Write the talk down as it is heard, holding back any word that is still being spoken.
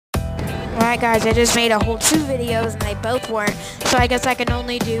Alright guys, I just made a whole 2 videos and they both weren't, so I guess I can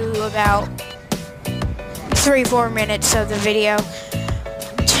only do about 3-4 minutes of the video.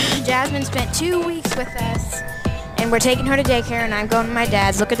 Jasmine spent 2 weeks with us, and we're taking her to daycare, and I'm going to my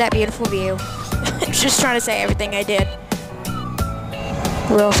dad's. Look at that beautiful view. Just trying to say everything I did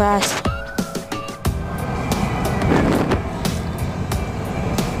real fast.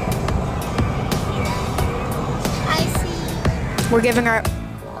 I see. We're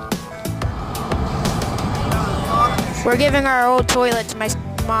giving our old toilet to my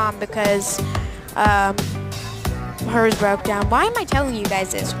mom because hers broke down. Why am I telling you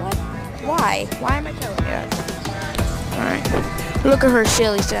guys this? What? Why? Why am I telling you that? Alright. Look at her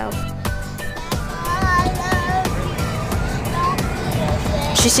silly self.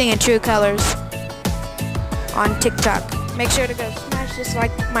 She's singing True Colors on TikTok. Make sure to go smash this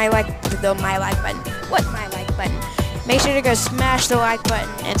my like button. What my like button? Make sure to go smash the like button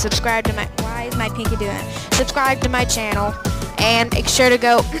and subscribe to my. Why is my pinky doing that? Subscribe to my channel and make sure to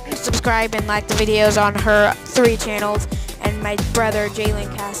go subscribe and like the videos on her 3 channels and my brother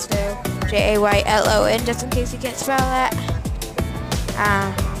Jalen Casto, Jaylon, just in case you can't spell that.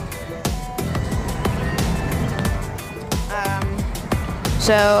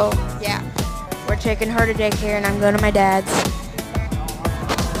 So, yeah, we're taking her to daycare and I'm going to my dad's.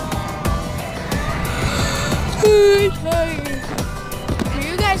 Do you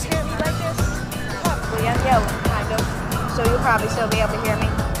guys hear me like this? Probably, I'm yelling, kind of. So you'll probably still be able to hear me.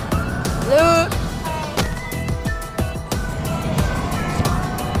 Look.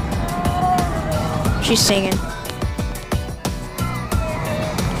 She's singing.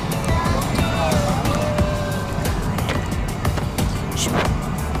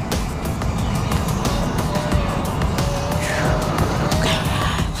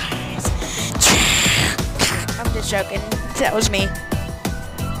 Joking. That was me.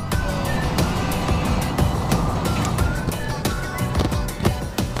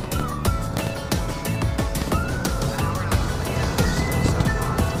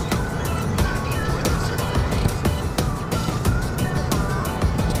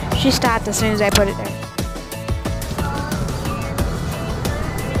 She stopped as soon as I put it there.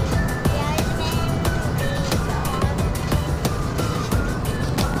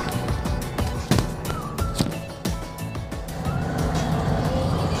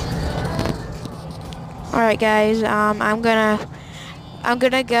 Alright guys, I'm gonna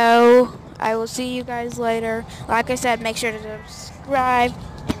go. I will see you guys later. Like I said, make sure to subscribe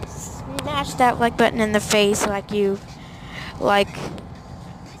and smash that like button in the face like you I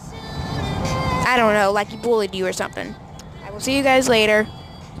don't know, like he bullied you or something. I will see you guys later.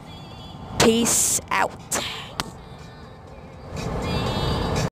 Peace out.